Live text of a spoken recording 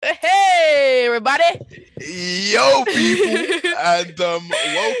everybody. Yo, people, and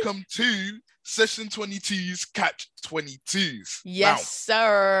welcome to Session 22's Catch-22s. Yes,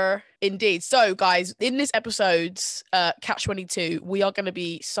 sir. Indeed. So, guys, in this episode's Catch-22, we are going to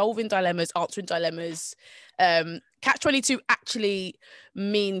be solving dilemmas, answering dilemmas. Catch-22 actually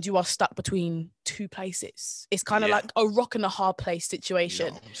means you are stuck between two places. It's kind of like a rock and a hard place situation.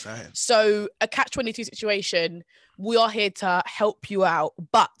 You know what I'm saying? So, a Catch-22 situation, we are here to help you out,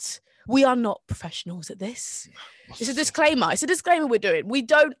 but we are not professionals at this. It's a disclaimer. It's a disclaimer we're doing.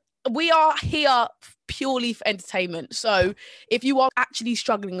 We are here purely for entertainment. So if you are actually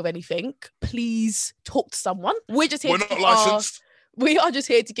struggling with anything, please talk to someone. We're not licensed. We are just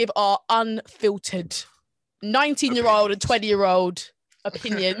here to give our unfiltered 19-year-old and 20-year-old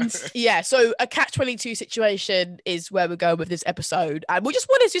opinions. Yeah. So a Catch-22 situation is where we're going with this episode, and we just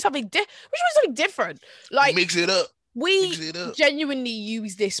want to do something. Different. Like mix it up. We genuinely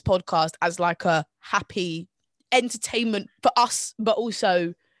use this podcast as like a happy entertainment for us, but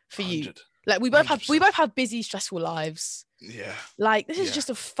also for 100. You. Like we both 100%. have busy, stressful lives. Yeah. Like this is just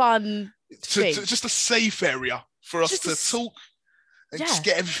a fun thing. Just a safe area for us to talk and just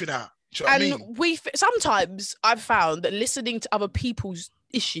get everything out. Do you know what I mean? Sometimes I've found that listening to other people's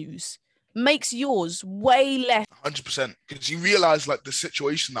issues makes yours way less. 100%. Because you realise like the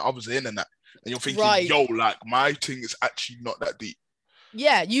situation that I was in and you're thinking, yo, like my thing is actually not that deep.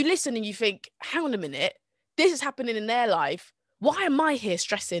 Yeah, you listen and you think, hang on a minute, this is happening in their life. Why am I here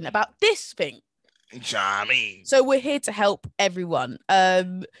stressing about this thing? Do you know what I mean? So we're here to help everyone.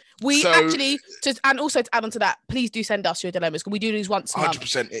 And also to add on to that, please do send us your dilemmas because we do these once a month.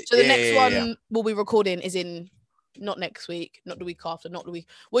 100%. So the next one we'll be recording is in not next week, not the week after, not the week.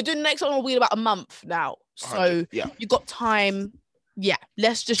 We're doing the next one will be in about a month now. So you've got time. Yeah,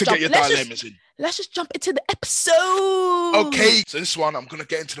 let's just jump into the episode. Okay, so this one, I'm going to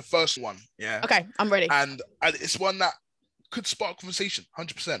get into the first one. Yeah. Okay, I'm ready. And it's one that could spark conversation,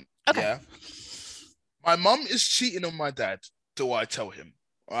 100%. Okay. Yeah. My mum is cheating on my dad. Do I tell him?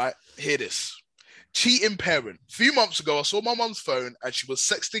 All right, hear this. Cheating parent. A few months ago, I saw my mum's phone and she was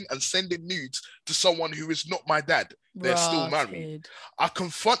sexting and sending nudes to someone who is not my dad. They're still married. I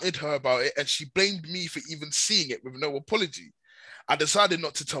confronted her about it and she blamed me for even seeing it with no apology. I decided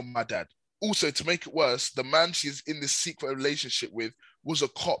not to tell my dad. Also, to make it worse, the man she is in this secret relationship with was a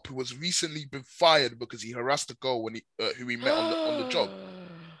cop who was recently been fired because he harassed a girl who he met on the job.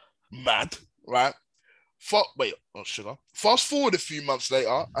 Mad, right? Fast forward a few months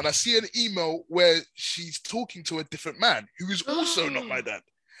later, and I see an email where she's talking to a different man who is also not my dad.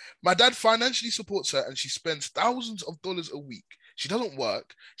 My dad financially supports her, and she spends thousands of dollars a week. She doesn't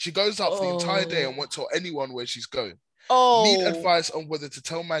work. She goes out for the entire day and won't tell anyone where she's going. Need advice on whether to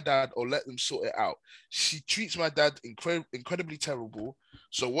tell my dad or let them sort it out. She treats my dad incredibly terrible,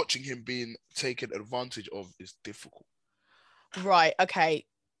 so watching him being taken advantage of is difficult. Right, okay.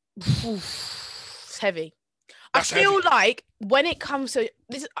 It's heavy. I feel like when it comes to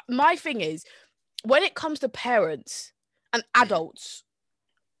this, my thing is, when it comes to parents and adults,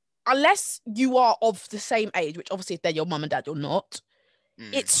 unless you are of the same age, which obviously if they're your mum and dad, you're not,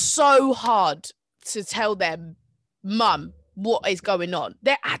 it's so hard to tell them, mum, what is going on?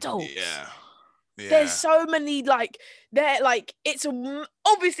 They're adults. Yeah. There's so many it's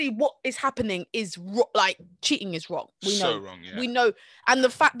obviously what is happening is cheating is wrong. We know. Wrong, yeah. We know, and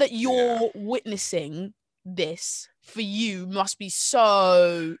the fact that you're witnessing this for you must be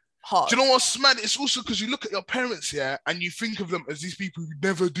so hard. Do you know what's mad? It's also because you look at your parents, and you think of them as these people who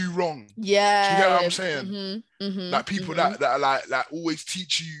never do wrong. Yeah. Do you get what I'm saying? Mm-hmm. Like people that are like always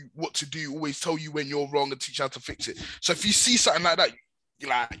teach you what to do, always tell you when you're wrong and teach you how to fix it. So if you see something like that,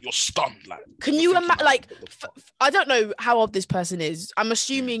 you're stunned. Like, can you imagine? I don't know how old this person is. I'm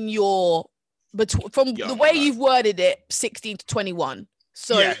assuming you're from the way you've worded it, 16 to 21.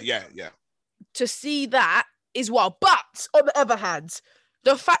 So yeah. To see that is wild. But on the other hand,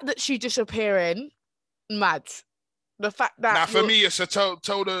 the fact that she's disappearing, mad. The fact that for me, it's a tell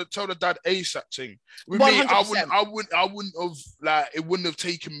the dad ASAP thing. With 100%. me, I wouldn't have it wouldn't have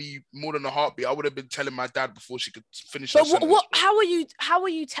taken me more than a heartbeat. I would have been telling my dad before she could finish. But how are you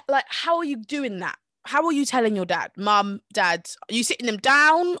doing that? How are you telling your dad, mum, dad? Are you sitting them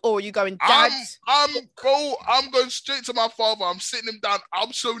down or are you going, dad? I'm going straight to my father. I'm sitting him down.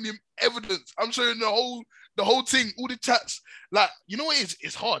 I'm showing him evidence. I'm showing the whole thing, all the chats. Like, you know what it is?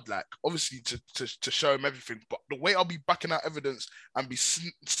 It's hard, like, obviously, to show him everything. But the way I'll be backing out evidence and be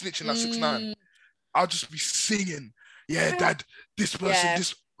snitching at 6ix9ine, I'll just be singing, dad, this person,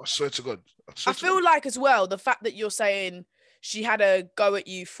 this. I swear to God. I feel like as well, the fact that you're saying she had a go at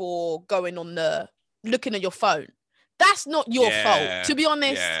you for going on looking at your phone, That's not your fault, to be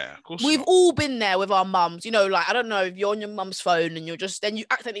honest. Yeah, of course We've all been there with our mums. You know, like, I don't know, if you're on your mum's phone and then you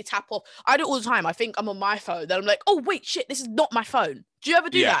accidentally tap off. I do it all the time. I think I'm on my phone. Then I'm like, oh, wait, shit, this is not my phone. Do you ever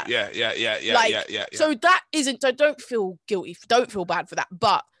do that? Yeah. So that isn't, so don't feel guilty. Don't feel bad for that.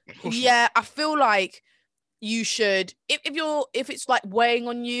 But yeah, I feel like you should, if it's like weighing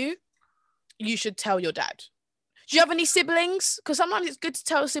on you, you should tell your dad. Do you have any siblings? Because sometimes it's good to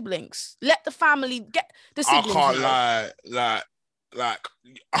tell siblings. Let the family get the siblings. I can't lie, like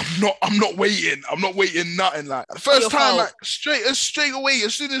I'm not waiting. I'm not waiting nothing. Like the first time, like straight away,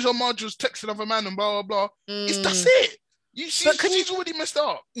 as soon as your mom was texting other man and blah blah blah, that's it. She's already messed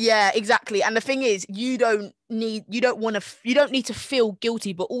up. Yeah, exactly. And the thing is, you don't need to feel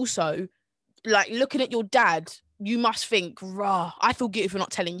guilty, but also, like, looking at your dad, you must think, rah, I feel guilty for not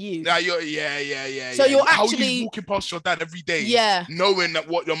telling you. Yeah. So you're how actually you walking past your dad every day, knowing that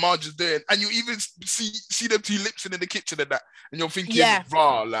what your mom is doing, and you even see them two lips in the kitchen and that, and you're thinking,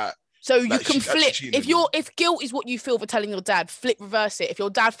 rah, like. So you can flip. If guilt is what you feel for telling your dad, reverse it. If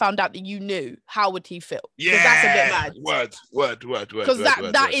your dad found out that you knew, how would he feel? Yeah, that's a bit mad. Word.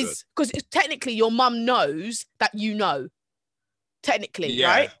 Because technically your mum knows that you know. Technically,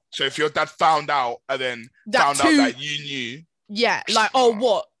 right? So if your dad found out and then found out that you knew, like, oh,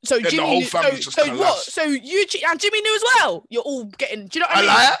 what? So then Jimmy the whole knew. family's just so collapsed. What? So you and Jimmy knew as well. You're all getting. Do you know what I mean?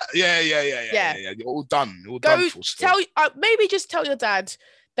 Like, yeah. You're all done. Maybe just tell your dad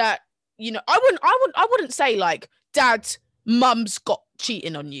that, you know, I wouldn't say like, Dad, mum's got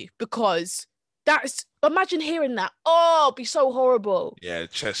cheating on you, because imagine hearing that. Oh, it'd be so horrible. Yeah,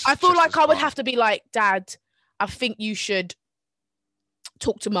 I feel like I would have to be like, Dad, I think you should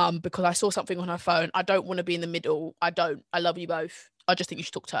talk to mum because I saw something on her phone. I don't want to be in the middle. I love you both. I just think you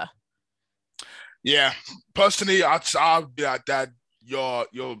should talk to her. Yeah. Personally, I'd be like, Dad, your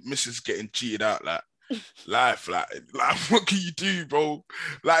missus getting cheated out, like life, like what can you do, bro?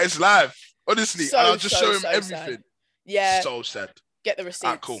 Like, it's life. Honestly, and I'll just show him everything. Sad. Yeah. So sad. Get the receipts.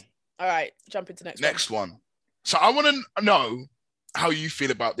 Alright, cool. All right, jump into next one. So I want to know how you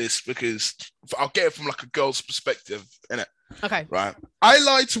feel about this, because I'll get it from like a girl's perspective, innit? Okay. Right. I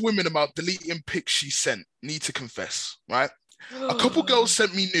lied to women about deleting pics she sent. Need to confess, right? A couple girls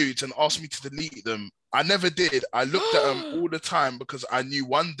sent me nudes and asked me to delete them. I never did. I looked at them all the time because I knew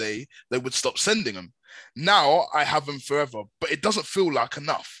one day they would stop sending them. Now I have them forever, but it doesn't feel like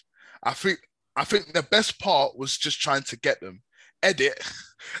enough. I think the best part was just trying to get them. Edit.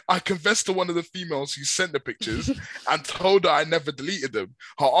 I confessed to one of the females who sent the pictures and told her I never deleted them.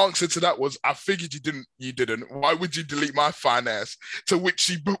 Her answer to that was, I figured you didn't. Why would you delete my fine ass? To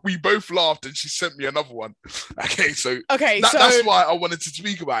which we both laughed and she sent me another one. Okay, so that's why I wanted to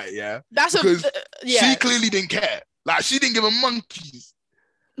speak about it, yeah? Because she clearly didn't care. Like, she didn't give a monkeys.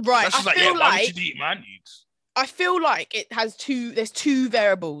 Right. She's like, why would you delete my nudes? I feel like there's two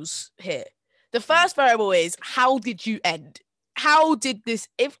variables here. The first variable is, how did you end? How did this,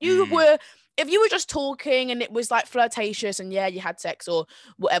 if you were just talking and it was like flirtatious and you had sex or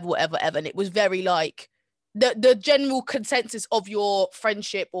whatever, and it was very like the general consensus of your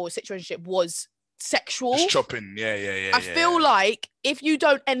friendship or situationship was sexual. Just chopping. Yeah. I feel like if you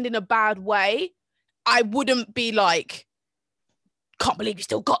don't end in a bad way, I wouldn't be like, can't believe you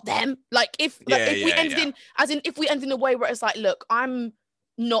still got them. Like if we end in a way where it's like, look, I'm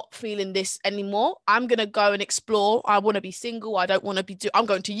not feeling this anymore. I'm gonna go and explore. I want to be single. I don't want to be. I'm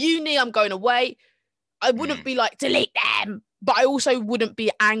going to uni. I'm going away. I wouldn't be like, delete them, but I also wouldn't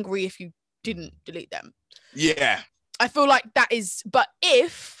be angry if you didn't delete them. Yeah, I feel like that is. But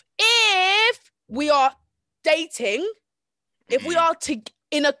if we are dating, if we are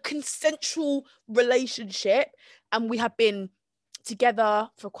in a consensual relationship and we have been together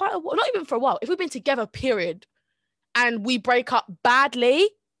for quite a while, not even for a while, if we've been together, period, and we break up badly,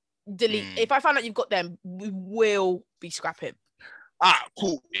 delete. If I find out you've got them, we will be scrapping.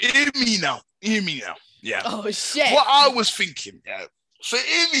 Cool. Hear me now. Yeah. Oh, shit. What I was thinking, yeah. So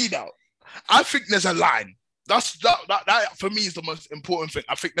hear me now. I think there's a line. That for me is the most important thing.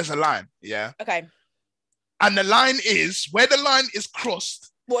 I think there's a line, yeah. Okay. And the line is, where the line is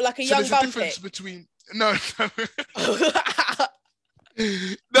crossed. What, like a young bum difference between... No.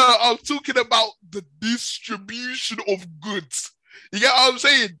 No, I'm talking about the distribution of goods. You get what I'm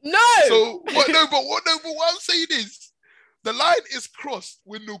saying? No. So what I'm saying is, the line is crossed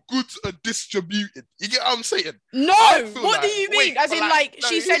when the goods are distributed. You get what I'm saying? No. What do you mean? As in,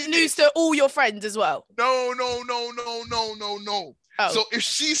 she sent news to all your friends as well? No. Oh. So if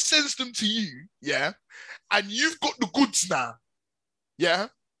she sends them to you, yeah, and you've got the goods now, yeah,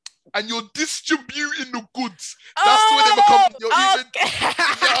 and you're distributing the goods, that's when they become. You know what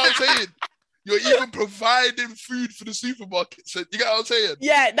I'm saying? You're even providing food for the supermarket. So you get what I'm saying?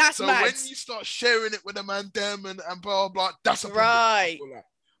 Yeah, that's so mad. when you start sharing it with a man, them and blah, blah, that's a problem. Right.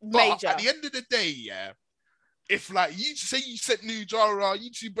 But Major. at the end of the day, yeah, if like you say you sent nudes, you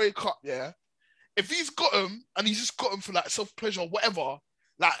two break up, yeah. If he's got them and he's just got them for like self-pleasure or whatever,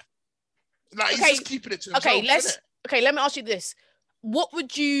 like he's just keeping it to himself. Let me ask you this. How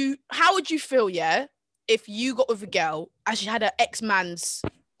would you feel, yeah, if you got with a girl and she had her ex-man's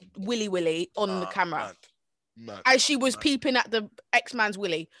willy on the camera? Mad. As she was peeping at the ex-man's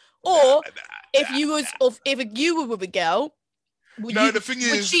willy. Or if you were with a girl, would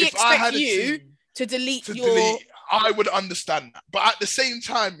she expect you to delete I would understand that. But at the same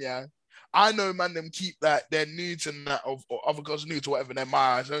time, yeah, I know man them keep like their nudes and that of other girls' nudes or whatever, they're my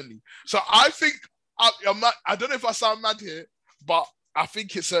eyes only. So I think I don't know if I sound mad here, but I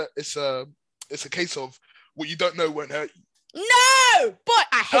think it's a case of what you don't know won't hurt you. No, but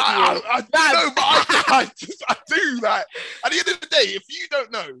I hate you. I do. Like at the end of the day, if you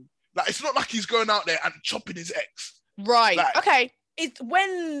don't know, like it's not like he's going out there and chopping his ex. Right. Like, okay.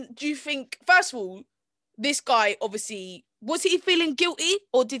 When do you think? First of all, this guy obviously was he feeling guilty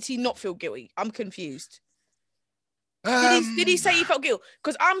or did he not feel guilty? I'm confused. Did he say he felt guilty?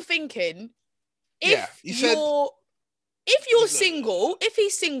 Because I'm thinking, if he's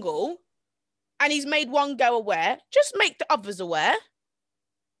single. And he's made one girl aware, just make the others aware.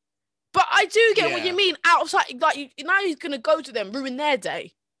 But I do get what you mean. Outside, like now he's gonna go to them, ruin their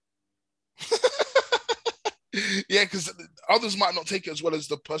day. Yeah, because others might not take it as well as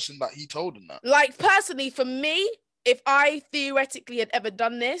the person that he told them that. Like personally, for me, if I theoretically had ever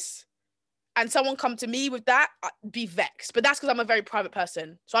done this, and someone come to me with that, I'd be vexed. But that's because I'm a very private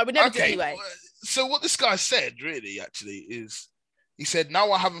person, so I would never do it anyway. So what this guy said, really, actually, is. He said,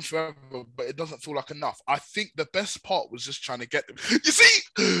 now I have them forever, but it doesn't feel like enough. I think the best part was just trying to get them. You see?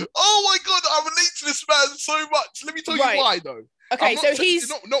 Oh my God, I relate to this man so much. Let me tell you why, though. Okay, so he's...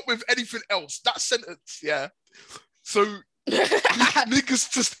 Not with anything else. That sentence, yeah. So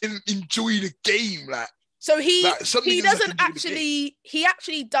niggas just enjoy the game, like. So he doesn't actually... He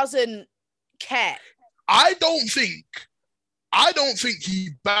actually doesn't care. I don't think he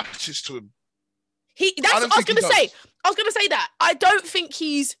bashes to him. I was gonna say that. I don't think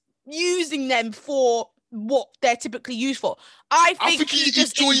he's using them for what they're typically used for. I think he's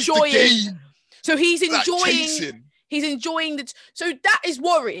just enjoying the game. So he's enjoying. He's enjoying the. So that is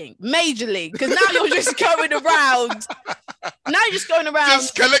worrying majorly because now you're just going around.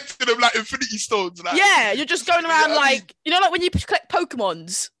 Just collecting them like Infinity Stones. Like. Yeah, you're just going around like like when you collect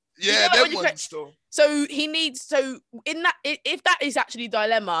Pokemons. Yeah, them ones still. So he needs. So in that, if that is actually a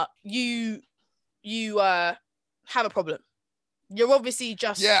dilemma, you have a problem. You're obviously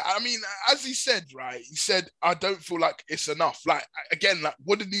just... Yeah, I mean, as he said, right? He said, I don't feel like it's enough. Like, again, like,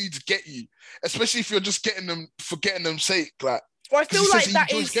 what do needs get you? Especially if you're just getting them for getting them sake. Like, well, I feel like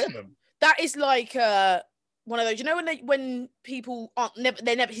that is like one of those, when people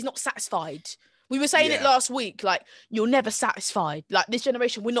he's not satisfied. We were saying it last week, like, you're never satisfied. Like, this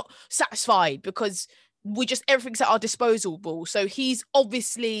generation, we're not satisfied because everything's at our disposal. So he's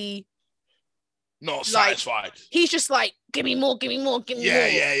obviously... not satisfied. He's just like, give me more.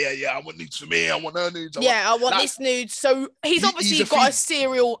 Yeah. I want nudes for me. I want her nudes. I want this nude. So he's obviously got a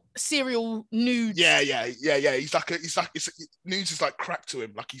serial nude. Yeah. Nudes is like crack to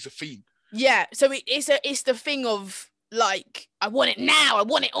him. Like he's a fiend. Yeah. So it's the thing of like, I want it now. I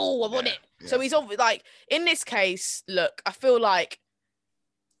want it all. I want it. Yeah. So he's obviously like, in this case, look, I feel like,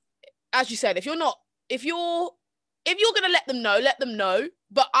 as you said, if you're going to let them know.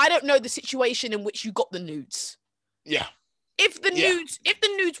 But I don't know the situation in which you got the nudes. Yeah. If the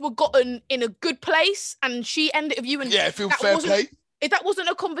nudes were gotten in a good place and she ended with you and if it was fair play. If that wasn't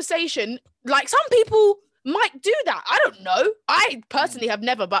a conversation, like some people might do that. I don't know. I personally have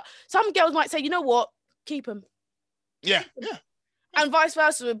never, but some girls might say, you know what? Keep them. Yeah. And vice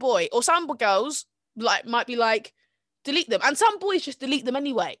versa with a boy. Or some girls might be like, delete them. And some boys just delete them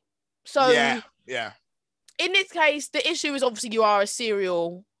anyway. So yeah. In this case, the issue is obviously you are a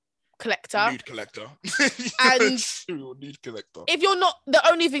serial collector. Nude collector. And serial nude collector. If you're not, the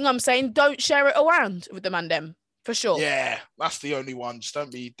only thing I'm saying, don't share it around with the man them. For sure. Yeah, that's the only one. Just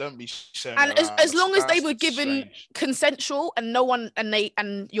don't be sharing and it as long as they were given consensual and no one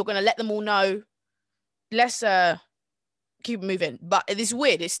and you're gonna let them all know, let's keep moving. But it's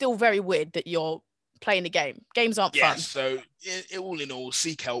weird. It's still very weird that you're playing the game. Games aren't fun. So all in all,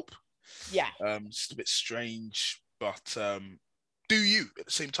 seek help. Yeah. Just a bit strange, but do you at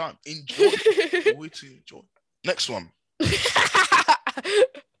the same time enjoy? Enjoy. Next one.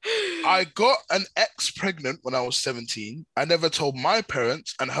 I got an ex pregnant when I was 17. I never told my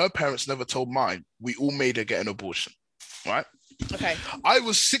parents, and her parents never told mine. We all made her get an abortion, right? Okay. I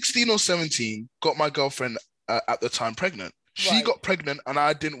was 16 or 17, got my girlfriend at the time pregnant. She got pregnant and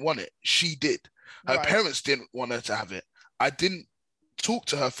I didn't want it. She did. Her parents didn't want her to have it. I didn't talk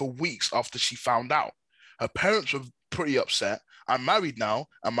to her for weeks after she found out. Her parents were pretty upset. I'm married now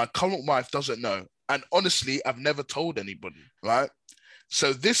and my current wife doesn't know. And honestly, I've never told anybody, right?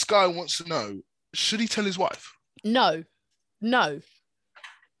 So this guy wants to know, should he tell his wife? No.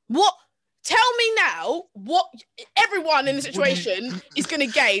 What? Tell me now what everyone in the situation is going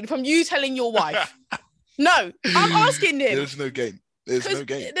to gain from you telling your wife. No, I'm asking him. There's no gain. There's no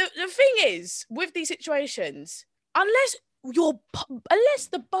gain. The thing is, with these situations, unless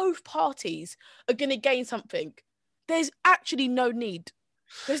the both parties are going to gain something, there's actually no need.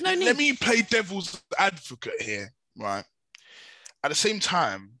 There's no need. Let me play devil's advocate here, right? At the same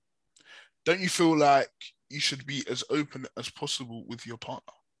time, don't you feel like you should be as open as possible with your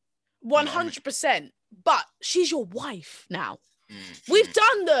partner? 100%. But she's your wife now. We've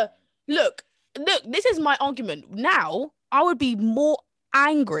done the look. This is my argument. Now I would be more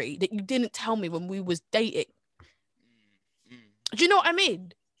angry that you didn't tell me when we was dating. Do you know what I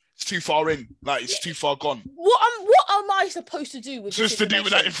mean? It's too far in. Like, it's too far gone. What am I supposed to do with just to do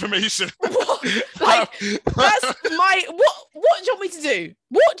with that information? Like, that's my what do you want me to do?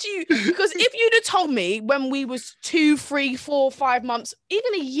 Because if you'd have told me when we was 2, 3, 4, 5 months,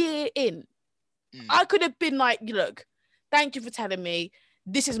 even a year in, I could have been like, look, thank you for telling me.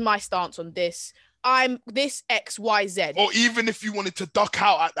 This is my stance on this. I'm this XYZ. Or even if you wanted to duck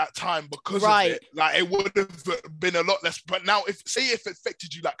out at that time because of it, like it would have been a lot less. But now, if it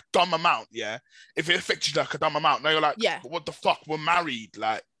affected you like a dumb amount, if it affected you like a dumb amount, now you're like, what the fuck? We're married,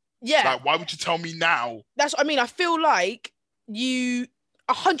 like, like why would you tell me now? That's what I mean. I feel like you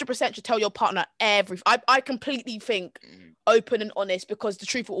 100% should tell your partner everything. I completely think open and honest, because the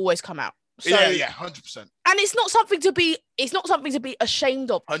truth will always come out. So, 100%. And it's not something to be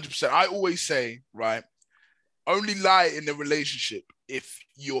ashamed of. 100%. I always say, right, only lie in a relationship if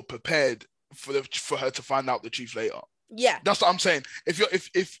you're prepared for her to find out the truth later. Yeah. That's what I'm saying.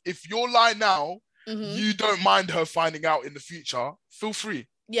 If you're lying now, you don't mind her finding out in the future, feel free.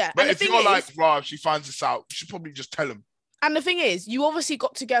 Yeah. But if you're like, if she finds this out, you should probably just tell him. And the thing is, you obviously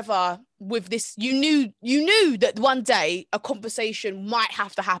got together with this. You knew that one day a conversation might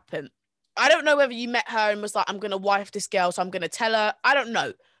have to happen. I don't know whether you met her and was like, I'm going to wife this girl, so I'm going to tell her. I don't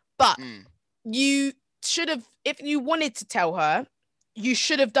know. But you should have, if you wanted to tell her, you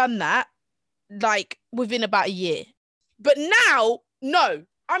should have done that like within about a year. But now, no,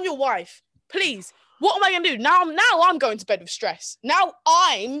 I'm your wife. Please. What am I going to do? Now I'm going to bed with stress. Now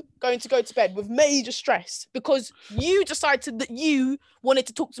I'm going to go to bed with major stress because you decided that you wanted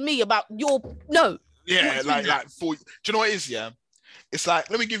to talk to me about your... No. Yeah, do you know what it is, yeah? It's like,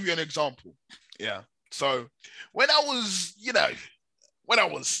 let me give you an example. Yeah. So when I was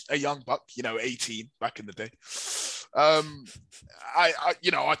a young buck, 18 back in the day, I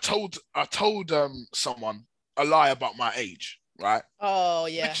told someone a lie about my age, right? Oh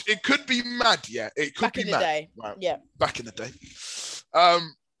yeah. Which, it could be mad, yeah. It could be mad. Back in the day. Right? Yeah. Back in the day.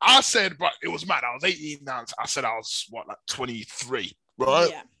 I said, but it was mad. I was 18 now. I said I was 23, right?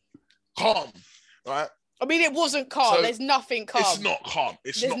 Yeah. Calm, right? I mean, it wasn't calm. So there's nothing calm. It's not calm.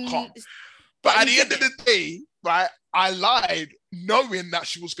 It's not calm. But at the end of the day, right, I lied knowing that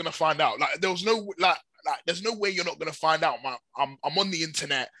she was gonna find out. Like, there was no there's no way you're not gonna find out. I'm on the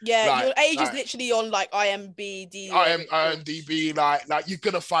internet. Yeah, your age is literally on like IMDb. IMDb, like you're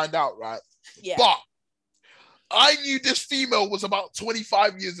gonna find out, right? Yeah. But I knew this female was about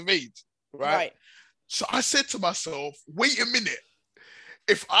 25 years of age, right? So I said to myself, wait a minute.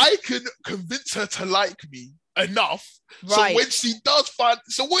 If I can convince her to like me enough, so when she does find,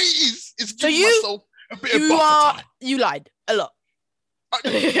 so what it is giving myself a bit of buffer time. You lied a lot.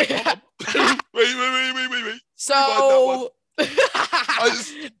 Wait. So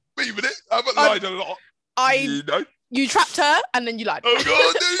wait a minute. I haven't lied a lot. You trapped her and then you lied. Oh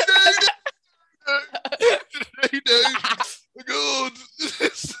God, no. Oh God.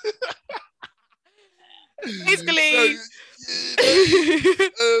 Basically.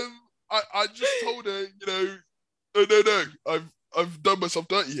 I just told her, no, I've done myself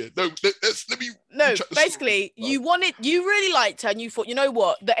dirty here. No, let me. No, basically, you really liked her, and you thought, you know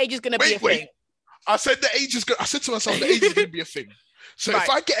what, the age is going to be a thing. I said the age is good. I said to myself, the age is going to be a thing. So if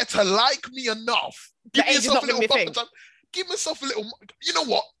I get her to like me enough, give myself a little buffer time. Give myself a little. You know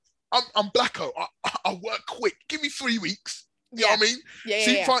what? I'm blacko. I work quick. Give me 3 weeks. You know what I mean?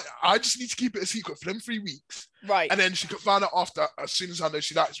 Yeah. Fine, I just need to keep it a secret for them 3 weeks. Right. And then she could find out after, as soon as I know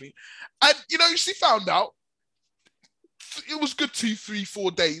she likes me. And, you know, she found out. It was good 2, 3,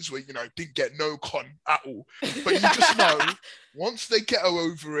 4 days where, you know, didn't get no con at all. But you just know, once they get her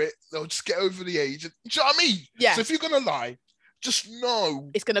over it, they'll just get over the age. And, do you know what I mean? Yeah. So if you're going to lie, just know.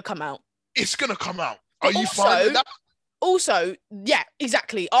 It's going to come out. It's going to come out. But Are you fine with that? Also, yeah,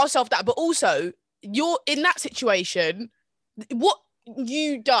 exactly. Ask yourself that. But also, you're in that situation, what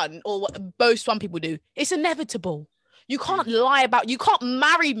you done or what most some people do, it's inevitable. You can't lie about, you can't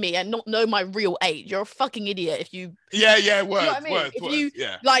marry me and not know my real age. You're a fucking idiot if you... Yeah, word, you know what I mean? word, if word, you,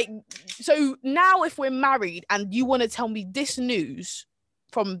 yeah. Like, so now if we're married and you want to tell me this news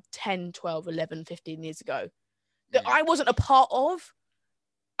from 10, 12, 11, 15 years ago that I wasn't a part of,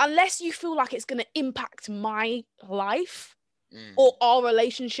 unless you feel like it's going to impact my life or our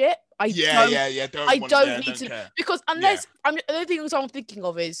relationship, I don't need to care. Because unless the only thing I'm thinking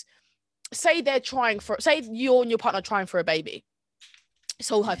of is, say you and your partner are trying for a baby.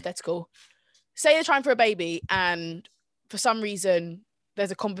 It's all hypothetical. Say they're trying for a baby and for some reason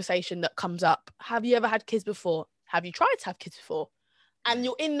there's a conversation that comes up. Have you ever had kids before? Have you tried to have kids before? And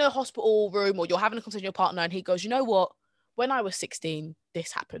you're in the hospital room or you're having a conversation with your partner and he goes, you know what? When I was 16,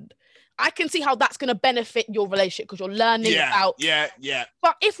 this happened. I can see how that's going to benefit your relationship because you're learning about... Yeah.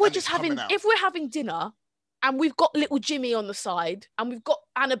 But if we're if we're having dinner and we've got little Jimmy on the side and we've got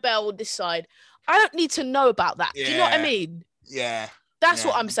Annabelle on this side, I don't need to know about that. Do you know what I mean? Yeah. That's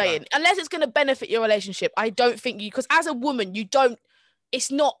what I'm saying. Unless it's going to benefit your relationship, I don't think because as a woman,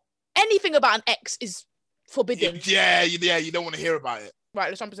 it's not, anything about an ex is forbidden. Yeah, you don't want to hear about it. Right,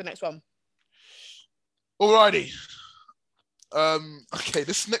 let's jump to the next one. Alrighty. Okay,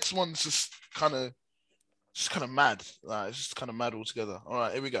 this next one's just kind of mad. It's just kind of mad altogether. All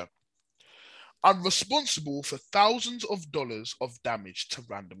right, here we go. I'm responsible for thousands of dollars of damage to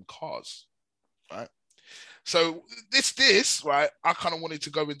random cars. Right. So this right, I kind of wanted to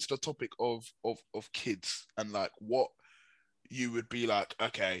go into the topic of kids and like what you would be like.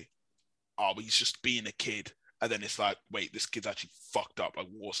 Okay, he's just being a kid. And then it's like, wait, this kid's actually fucked up. Like,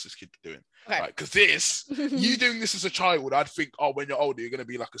 what's this kid doing? Okay. Right? Because you doing this as a child, I'd think, when you're older, you're going to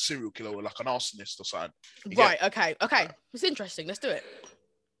be like a serial killer or like an arsonist or something. Right, okay. It's interesting. Let's do it.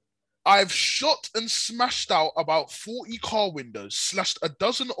 I've shot and smashed out about 40 car windows, slashed a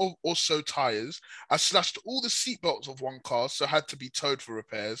dozen or so tires. I slashed all the seatbelts of one car, so had to be towed for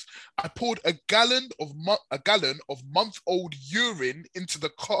repairs. I poured a gallon of month-old urine into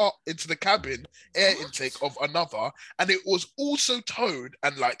the cabin air intake of another, and it was also towed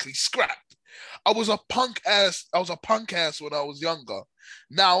and likely scrapped. I was a punk ass when I was younger.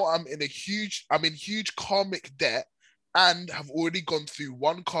 Now I'm in huge karmic debt and have already gone through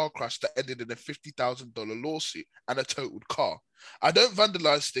one car crash that ended in a $50,000 lawsuit and a totaled car. I don't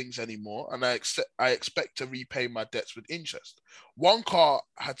vandalize things anymore, and I expect to repay my debts with interest. One car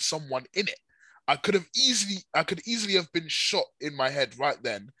had someone in it. I could easily have been shot in my head right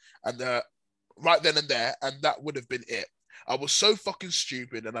then and there, and that would have been it. I was so fucking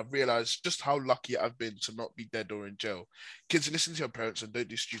stupid, and I've realized just how lucky I've been to not be dead or in jail. Kids, listen to your parents and don't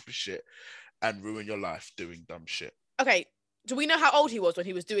do stupid shit and ruin your life doing dumb shit. Okay, do we know how old he was when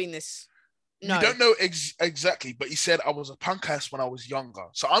he was doing this? No. We don't know exactly, but he said I was a punk ass when I was younger.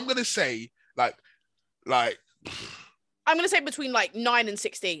 So I'm gonna say like I'm gonna say between like 9 and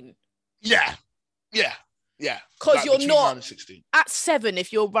 16. Yeah. Because like, you're not 9 and 16. At 7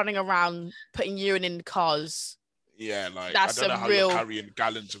 if you're running around putting urine in cars. Yeah, like that's I don't know how you're carrying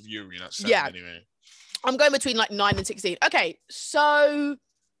gallons of urine at 7 anyway. I'm going between like 9 and 16. Okay, so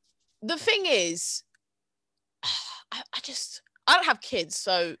the thing is, I don't have kids,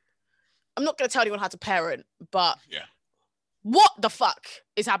 so I'm not going to tell anyone how to parent, but what the fuck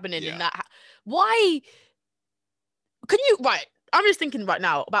is happening in that? Why? Right, I'm just thinking right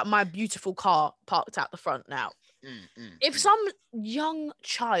now about my beautiful car parked out the front now. If some young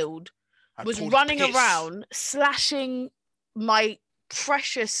child was running around slashing my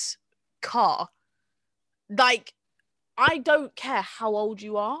precious car, like, I don't care how old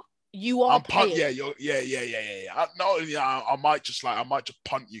you are. You are paying. I might just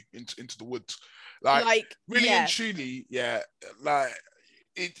punt you into the woods, like really and truly, like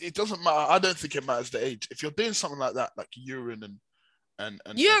it doesn't matter. I don't think it matters the age. If you're doing something like that, like urine and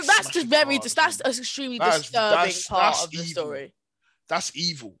that's just that's an extremely disturbing part of the story. That's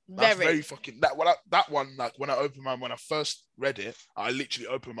evil. That's very fucking that one. Like when I first read it, I literally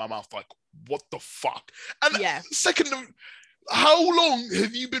opened my mouth like, what the fuck? And second. How long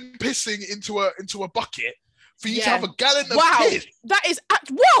have you been pissing into a bucket for you to have a gallon of piss? That is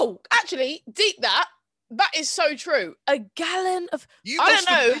actually deep that. That is so true. A gallon of... I don't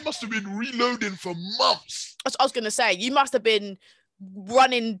know. You must have been reloading for months. That's what I was going to say. You must have been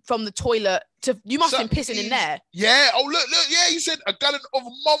running from the toilet to... You must have been pissing in there. Yeah. Oh, look. Yeah, he said a gallon of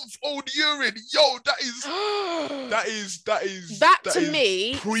month-old urine. Yo, that to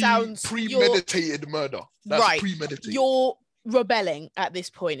me sounds... premeditated murder. That's right. Premeditated. You're rebelling at this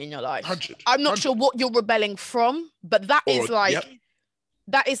point in your life. 100. I'm not sure what you're rebelling from, but that is like... Yep.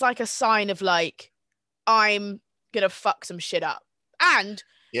 That is like a sign of like, I'm gonna fuck some shit up. And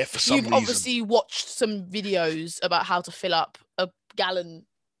yeah, for some reason. Obviously watched some videos about how to fill up a gallon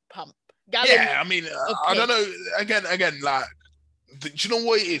pump. I mean, I don't know. Again, like, do you know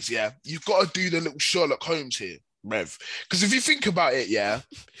what it is? Yeah, you've got to do the little Sherlock Holmes here, Rev. Because if you think about it, yeah,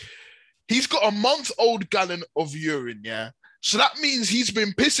 he's got a month-old gallon of urine, yeah. So that means he's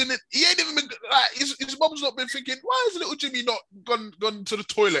been pissing it. He ain't even been like his mum's not been thinking, why has little Jimmy not gone to the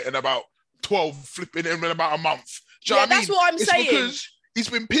toilet in about 12 flipping in about a month? Do you know what I mean? That's what I'm saying. Because he's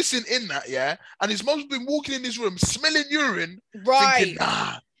been pissing in that, yeah, and his mum's been walking in his room smelling urine, right? Thinking,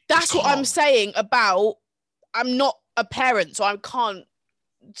 nah, that's what I'm saying about. I'm not a parent, so I can't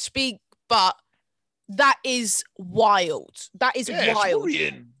speak, but that is wild. That is wild.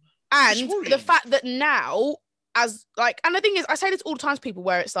 And the fact that now, as like, and the thing is, I say this all the time to people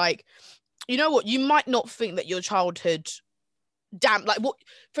where it's like, you know what, you might not think that your childhood, like what,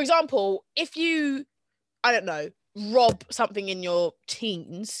 for example, if you, I don't know, rob something in your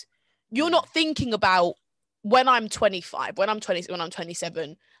teens, you're not thinking about when I'm 25, when I'm 20, when I'm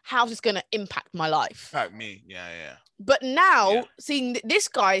 27, how's this going to impact my life? Impact me, yeah. But now, seeing this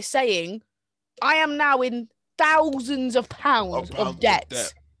guy saying, I am now in thousands of pounds of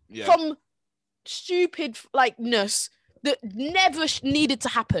debt. Yeah. From stupid likeness that never needed to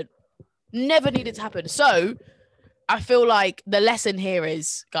happen. So I feel like the lesson here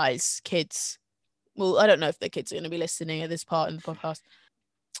is, guys, kids, well, I don't know if the kids are going to be listening at this part in the podcast.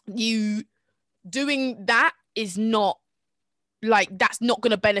 You doing that is not like, that's not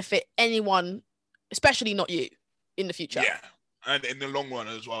going to benefit anyone, especially not you in the future. Yeah. And in the long run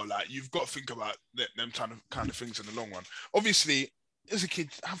as well, like, you've got to think about them kind of things in the long run. Obviously, as a kid,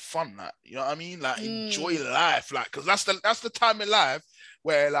 have fun, like, you know what I mean? Like, enjoy life, like, because that's the time in life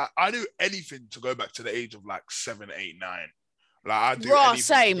where, like, I do anything to go back to the age of like 7, 8, 9. Like, I do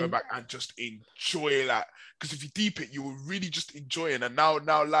anything to go back and just enjoy, like, because if you deep it, you will really just enjoy it. And now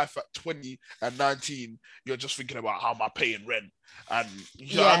life at 20 and 19, you're just thinking about how am I paying rent, and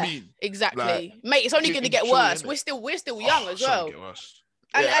you know what I mean? Exactly, like, mate. It's only going to get worse. We're still young as well.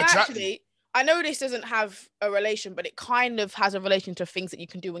 And exactly. Actually, I know this doesn't have a relation, but it kind of has a relation to things that you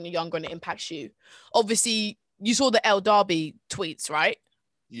can do when you're younger and it impacts you. Obviously, you saw the El Darby tweets, right?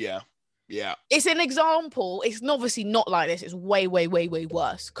 Yeah. It's an example. It's obviously not like this. It's way, way, way, way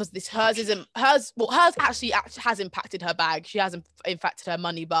worse because hers actually has impacted her bag. She hasn't impacted her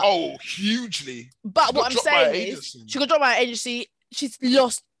money, but hugely. But what I'm saying is, she got dropped by her agency. She's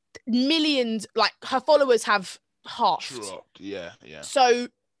lost millions. Like, her followers have halved. Yeah. So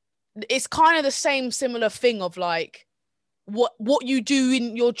it's kind of the similar thing of like what you do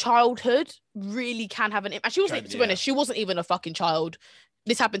in your childhood really can have an impact. She wasn't, to be honest, she wasn't even a fucking child.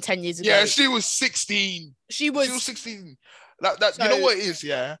 This happened 10 years ago. Yeah, she was 16. She was 16. Like that. So, you know what it is?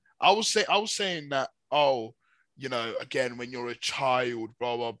 Yeah, I was saying that. Oh, you know, again, when you're a child,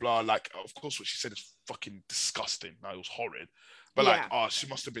 blah blah blah. Like, of course, what she said is fucking disgusting. Like, it was horrid. But like, she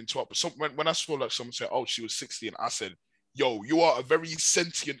must have been 12. But when I saw like someone say, oh, she was 16, I said, yo, you are a very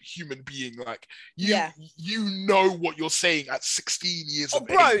sentient human being. Like, you know what you're saying at 16 years of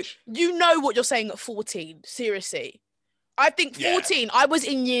age. You know what you're saying at 14. Seriously. I think 14, I was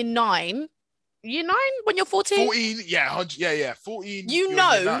in year 9. Year 9 when you're 14? 14, yeah, 14. You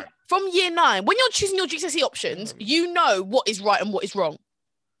know, from year 9, when you're choosing your GCSE options, you know what is right and what is wrong.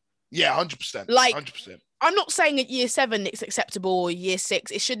 Yeah, 100%. Like, 100%. I'm not saying at year 7 it's acceptable, or year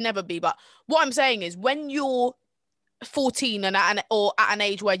 6, it should never be. But what I'm saying is when you're 14 or at an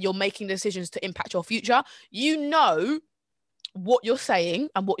age where you're making decisions to impact your future, you know what you're saying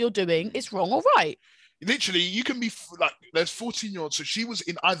and what you're doing is wrong or right. Literally, you can be like, there's 14-year-olds. So she was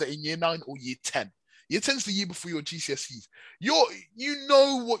either in year 9 or year 10. Year 10's the year before your GCSEs. You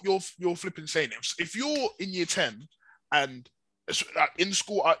know what you're flipping saying. If you're in year 10 and in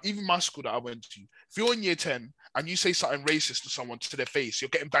school, even my school that I went to, if you're in year 10 and you say something racist to someone to their face, you're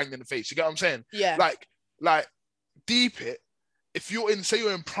getting banged in the face. You get what I'm saying? Yeah. Like deep it. If you're in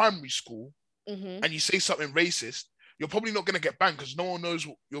primary school and you say something racist, you're probably not going to get banned because no one knows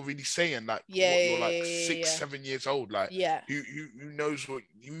what you're really saying. Like, you're like 6, 7 years old. Like, who knows who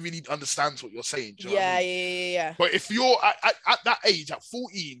really understands what you're saying. Do you know what I mean? Yeah. But if you're at that age, at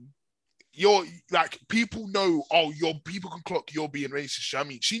 14, you're like, people know, oh, people can clock you're being racist. I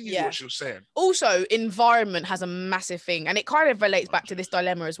mean, she knew what she was saying. Also, environment has a massive thing, and it kind of relates back to this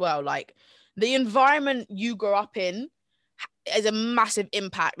dilemma as well. Like, the environment you grow up in is a massive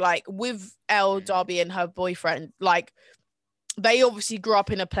impact. Like with Darby and her boyfriend, like they obviously grew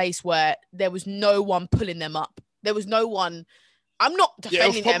up in a place where there was no one pulling them up. There was no one. I'm not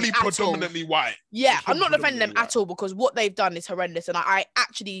defending them at all. It was probably predominantly white. Yeah, I'm not defending them at all, because what they've done is horrendous, and I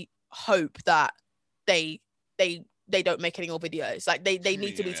actually hope that they don't make any more videos. Like they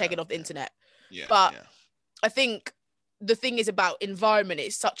need to be taken off the internet. Yeah, but I think the thing is about environment.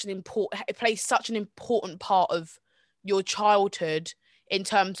 It plays such an important part of your childhood in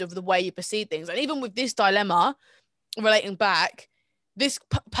terms of the way you perceive things. And even with this dilemma, relating back, this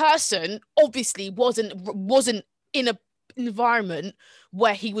person obviously wasn't in a environment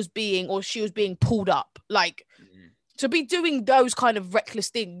where he was being, or she was being pulled up. Like to be doing those kind of reckless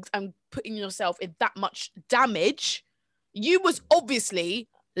things and putting yourself in that much damage, you was obviously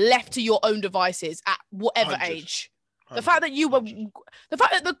left to your own devices at whatever 100. Age. The fact that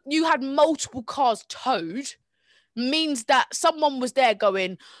you had multiple cars towed means that someone was there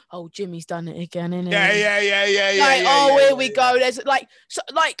going, "Oh, Jimmy's done it again, innit?" Yeah. Like, oh, here we go. There's like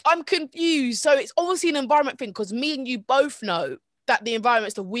I'm confused. So it's obviously an environment thing, because me and you both know that the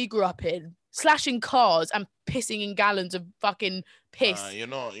environments that we grew up in, slashing cars and pissing in gallons of fucking piss. You're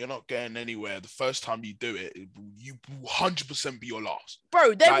not getting anywhere. The first time you do it, you 100% be your last.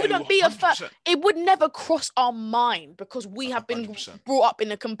 Bro, there wouldn't be it would never cross our mind, because we have been 100%. Brought up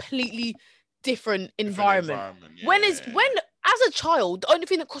in a completely different environment. When as a child, the only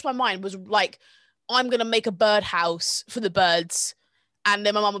thing that crossed my mind was like, I'm gonna make a birdhouse for the birds, and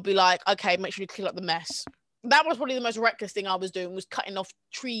then my mum would be like, okay, make sure you clean up the mess. That was probably the most reckless thing I was doing, was cutting off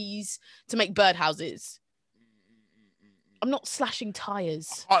trees to make birdhouses. I'm not slashing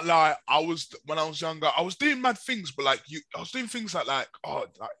tires. I can't lie. When I was younger, I was doing mad things, but I was doing things like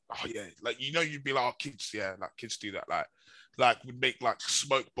you'd be like, oh, kids, kids do that, like we'd make like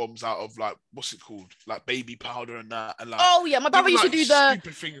smoke bombs out of like, what's it called, like baby powder and that, and like. Oh yeah, my brother used to do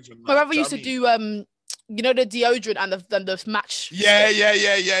stupid things. My brother used to do you know, the deodorant and the match. Yeah.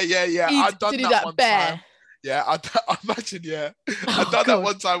 I'd done that one time. Yeah, I imagine, I done that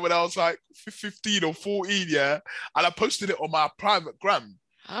one time when I was like 15 or 14, and I posted it on my private gram.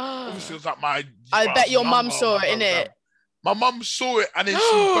 Obviously, it was like I bet your mum saw it, innit? My mum saw it, and then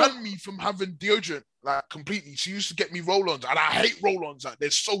she banned me from having deodorant, like, completely. She used to get me roll-ons, and I hate roll-ons, like,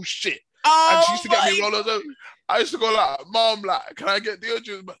 they're so shit. And she used to get me roll-ons. I used to go like, Mom, like, can I get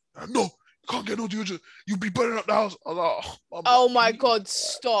deodorant? But, no. Can't get no deodorant. You'll be burning up the house. I was like, oh my God,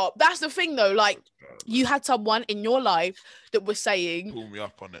 stop. That's the thing though. Like, you had someone in your life that was saying, pull me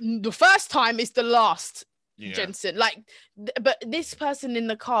up on it. The first time is the last, Jensen. Like, but this person in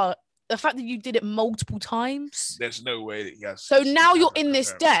the car, the fact that you did it multiple times. There's no way that he has. So now you're in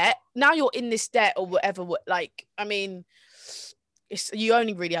this debt. Now you're in this debt or whatever. Like, I mean, you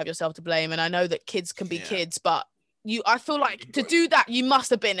only really have yourself to blame. And I know that kids can be kids, but I feel like to do that, you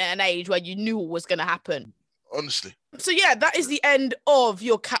must have been at an age where you knew what was going to happen. Honestly. So yeah, that is the end of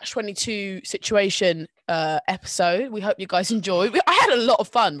your Catch-22 situation episode. We hope you guys enjoyed. I had a lot of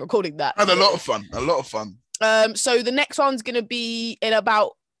fun recording that. A lot of fun. So the next one's going to be in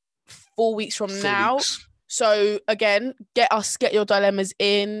about 4 weeks from now. So again, get your dilemmas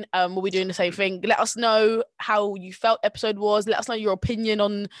in. We'll be doing the same thing. Let us know how you felt episode was. Let us know your opinion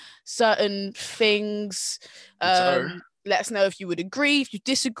on certain things. Let us know if you would agree, if you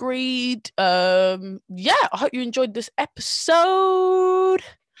disagreed. I hope you enjoyed this episode.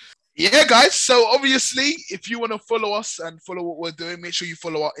 Yeah, guys. So obviously, if you want to follow us and follow what we're doing, make sure you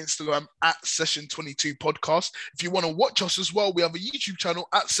follow our Instagram at Session22 Podcast. If you want to watch us as well, we have a YouTube channel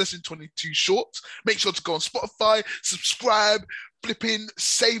at Session22 Shorts. Make sure to go on Spotify, subscribe, flipping,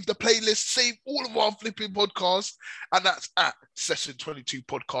 save the playlist, save all of our flipping podcasts, and that's at Session22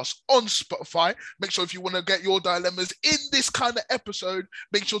 Podcast on Spotify. Make sure if you want to get your dilemmas in this kind of episode,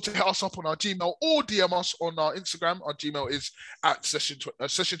 make sure to hit us up on our Gmail or DM us on our Instagram. Our Gmail is at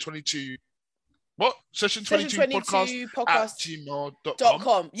Session22. What? Session22 podcast at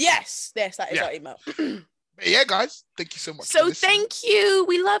gmail.com. Yes, that is our email. But yeah, guys, thank you so much. So thank you.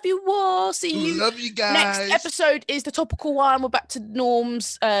 We love you all. See you. Love you guys. Next episode is the topical one. We're back to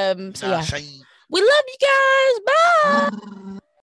norms. We love you guys. Bye.